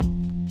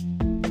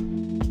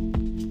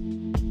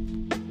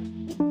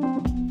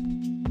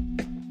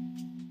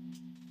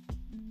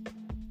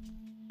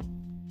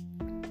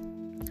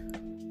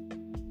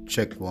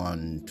Check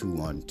 1 2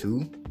 1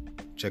 2.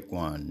 Check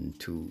 1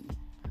 2.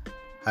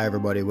 Hi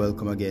everybody,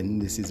 welcome again.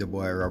 This is your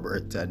boy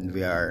Robert, and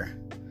we are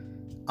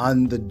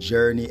on the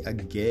journey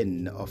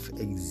again of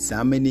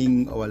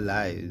examining our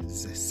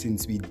lives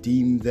since we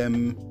deem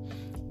them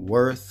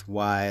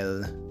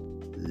worthwhile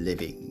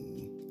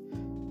living.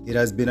 It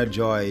has been a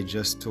joy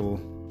just to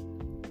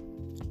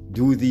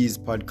do these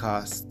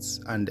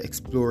podcasts and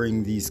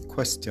exploring these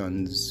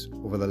questions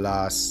over the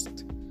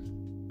last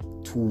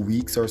 2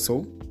 weeks or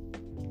so.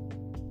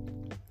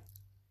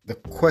 The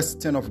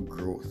question of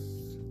growth.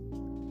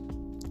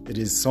 It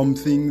is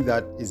something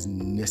that is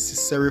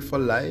necessary for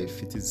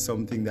life. It is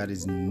something that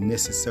is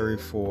necessary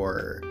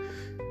for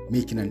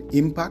making an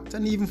impact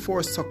and even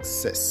for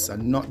success,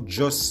 and not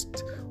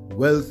just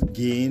wealth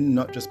gain,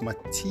 not just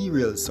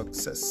material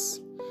success,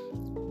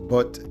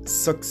 but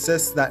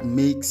success that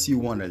makes you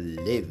want to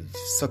live,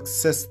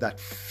 success that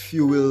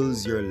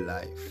fuels your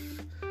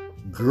life.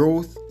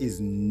 Growth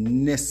is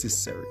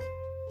necessary.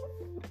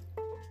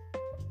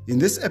 In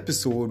this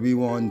episode, we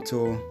want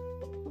to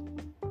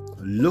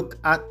look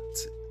at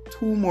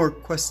 2 more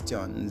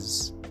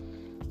questions.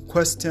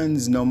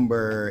 Questions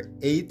number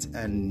 8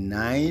 and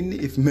 9,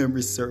 if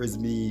memory serves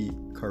me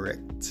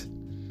correct.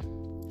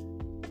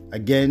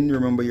 Again,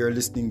 remember you're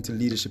listening to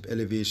Leadership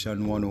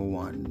Elevation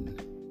 101,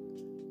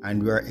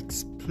 and we're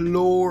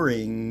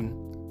exploring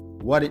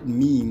what it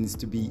means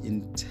to be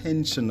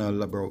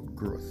intentional about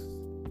growth.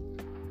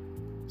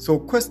 So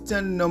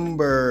question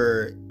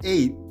number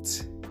 8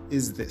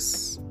 is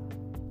this: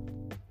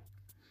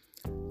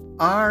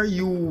 are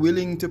you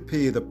willing to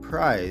pay the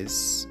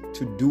price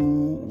to do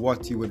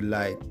what you would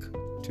like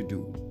to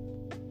do?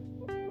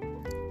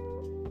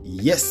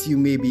 Yes, you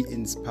may be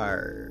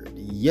inspired.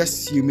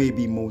 Yes, you may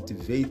be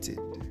motivated.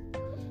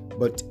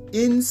 But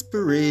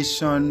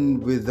inspiration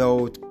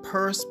without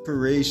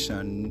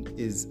perspiration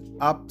is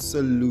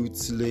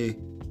absolutely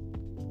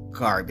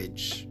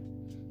garbage.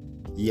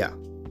 Yeah.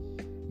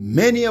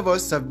 Many of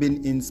us have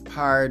been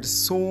inspired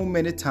so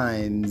many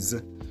times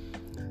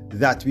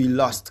that we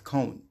lost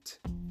count.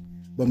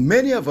 But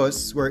many of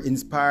us were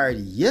inspired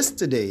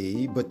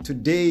yesterday, but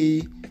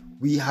today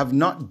we have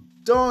not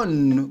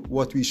done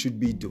what we should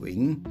be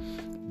doing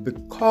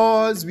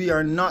because we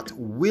are not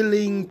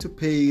willing to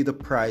pay the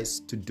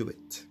price to do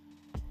it.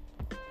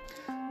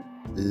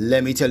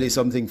 Let me tell you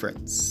something,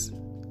 friends.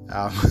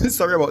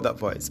 Sorry about that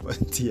voice,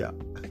 but yeah.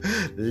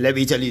 Let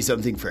me tell you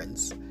something,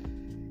 friends.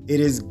 It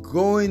is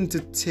going to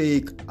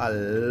take a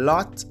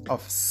lot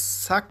of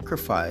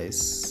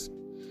sacrifice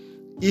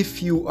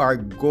if you are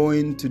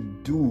going to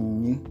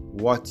do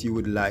what you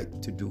would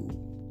like to do.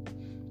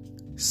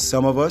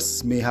 Some of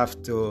us may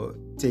have to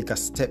take a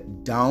step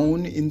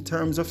down in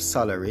terms of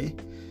salary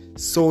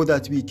so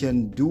that we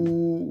can do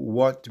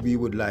what we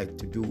would like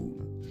to do.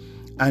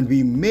 And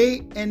we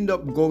may end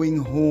up going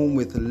home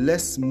with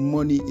less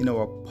money in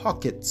our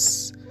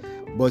pockets,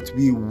 but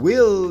we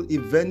will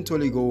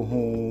eventually go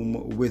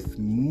home with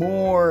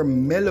more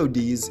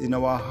melodies in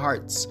our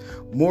hearts,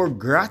 more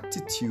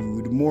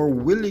gratitude, more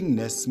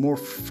willingness, more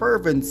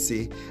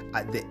fervency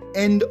at the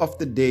end of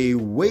the day,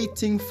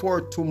 waiting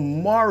for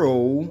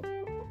tomorrow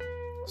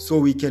so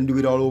we can do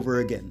it all over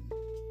again.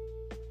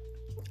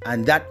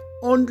 And that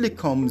only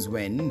comes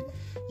when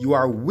you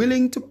are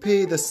willing to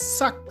pay the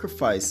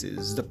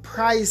sacrifices, the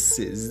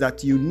prices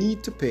that you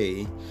need to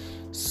pay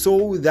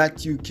so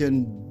that you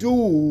can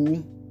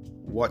do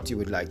what you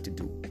would like to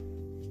do.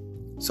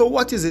 So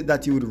what is it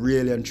that you would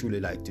really and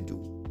truly like to do?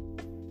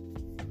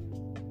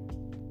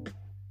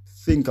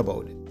 Think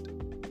about it.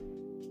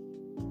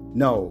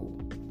 Now,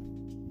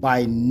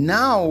 by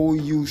now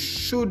you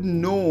should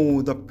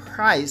know the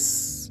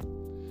price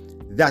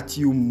that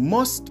you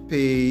must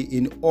pay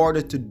in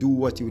order to do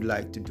what you would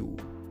like to do.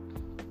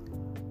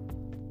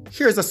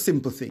 Here's a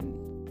simple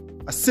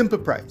thing, a simple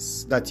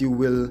price that you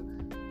will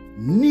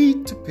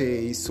need to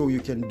pay so you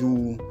can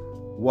do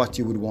what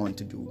you would want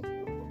to do.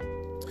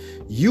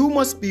 You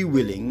must be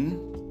willing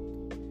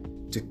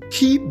to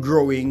keep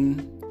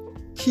growing,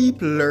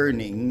 keep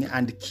learning,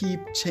 and keep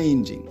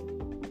changing.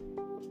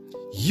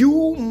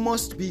 You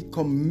must be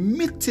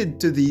committed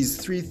to these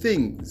 3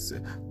 things: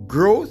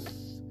 growth,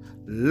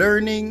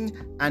 learning,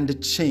 and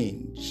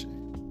change.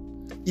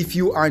 If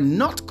you are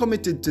not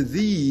committed to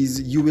these,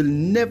 you will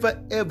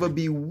never ever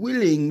be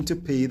willing to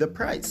pay the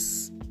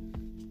price.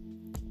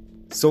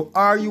 So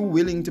are you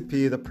willing to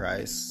pay the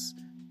price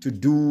to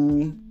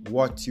do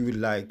what you would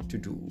like to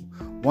do?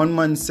 One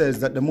man says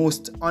that the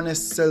most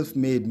honest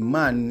self-made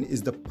man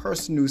is the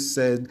person who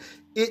said,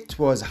 "It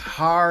was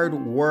hard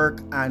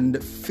work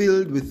and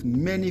filled with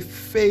many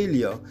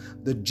failure,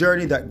 the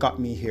journey that got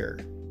me here."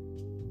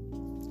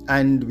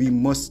 And we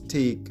must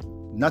take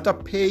not a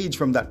page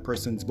from that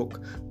person's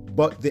book,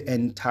 but the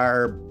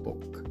entire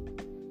book.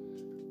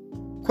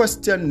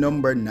 Question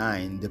number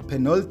 9, the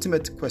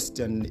penultimate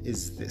question,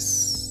 is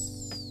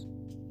this.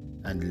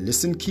 And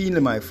listen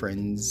keenly, my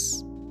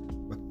friends,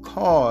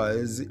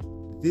 because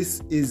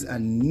this is a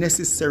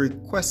necessary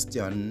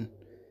question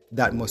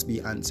that must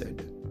be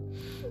answered.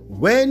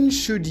 When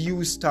should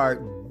you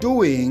start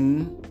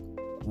doing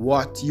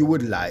what you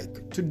would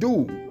like to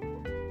do.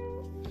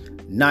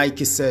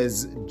 Nike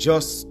says,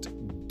 just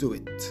do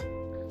it.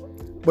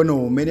 But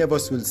no, many of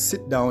us will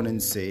sit down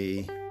and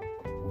say,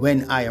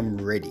 when I am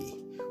ready,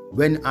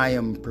 when I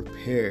am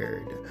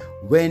prepared,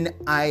 when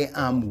I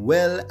am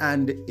well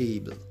and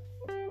able.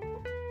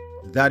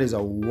 That is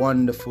a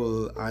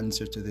wonderful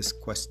answer to this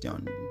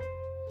question.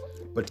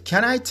 But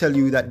can I tell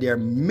you that there are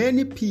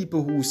many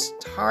people who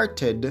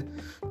started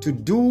to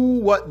do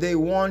what they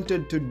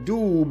wanted to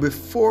do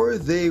before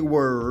they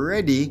were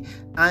ready,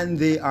 and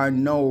they are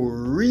now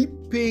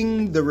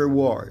reaping the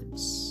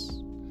rewards.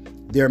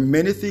 There are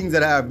many things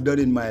that I have done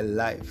in my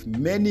life,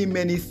 many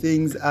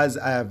things as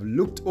I have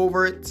looked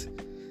over it,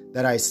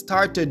 that I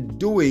started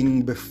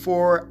doing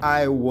before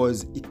I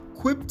was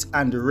equipped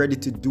and ready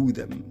to do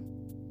them.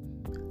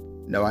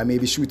 Now, I may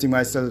be shooting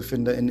myself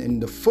in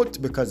the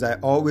foot, because I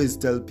always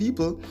tell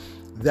people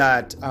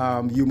that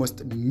you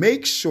must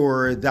make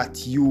sure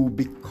that you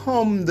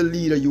become the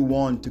leader you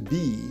want to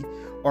be,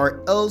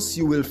 or else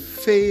you will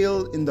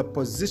fail in the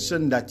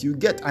position that you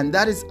get. And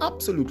that is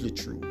absolutely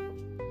true.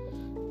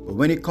 But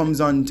when it comes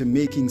on to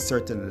making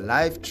certain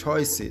life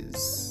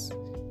choices,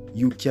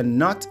 you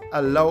cannot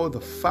allow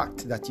the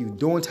fact that you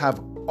don't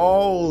have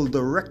all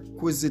the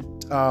requisite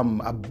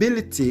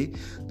ability,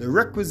 the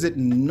requisite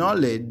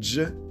knowledge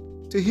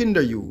to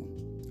hinder you.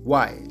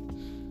 Why?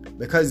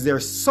 Because there are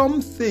some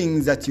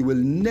things that you will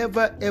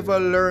never ever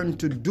learn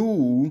to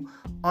do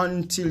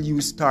until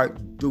you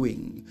start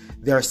doing.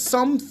 There are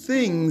some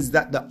things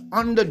that the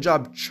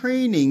on-the-job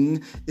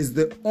training is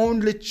the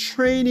only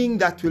training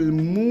that will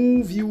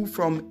move you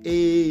from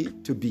A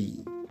to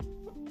B.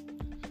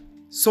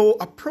 So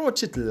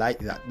approach it like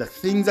that. The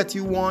things that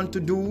you want to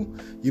do,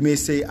 you may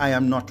say, I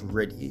am not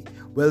ready.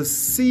 Well,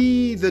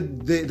 see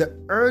the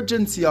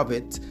urgency of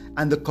it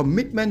and the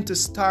commitment to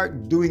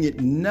start doing it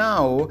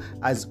now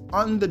as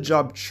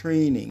on-the-job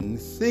training,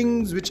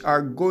 things which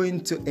are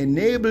going to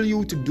enable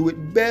you to do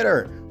it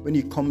better when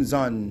it comes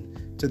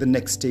on to the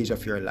next stage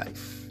of your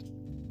life.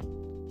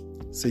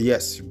 So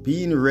yes,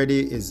 being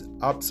ready is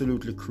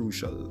absolutely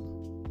crucial.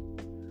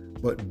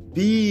 But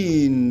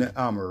being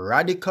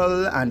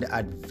radical and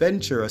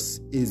adventurous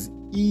is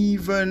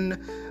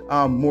even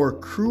more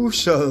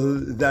crucial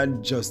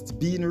than just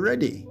being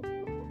ready.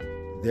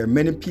 There are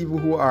many people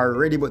who are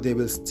ready, but they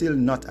will still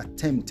not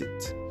attempt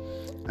it.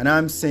 And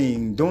I'm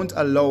saying, don't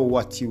allow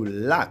what you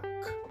lack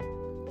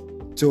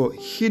to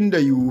hinder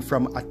you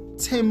from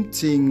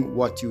attempting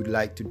what you'd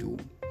like to do.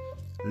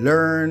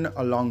 Learn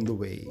along the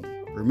way.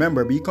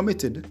 Remember, be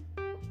committed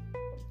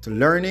to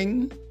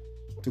learning,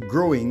 to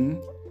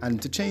growing,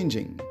 and to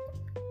changing.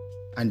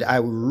 And I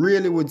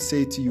really would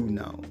say to you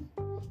now,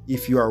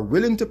 if you are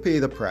willing to pay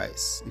the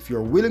price,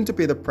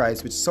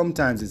 which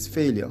sometimes is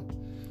failure,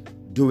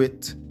 do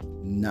it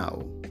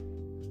now.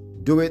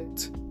 Do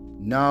it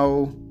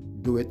now.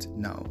 Do it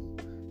now.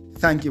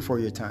 Thank you for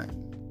your time.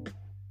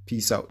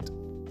 Peace out.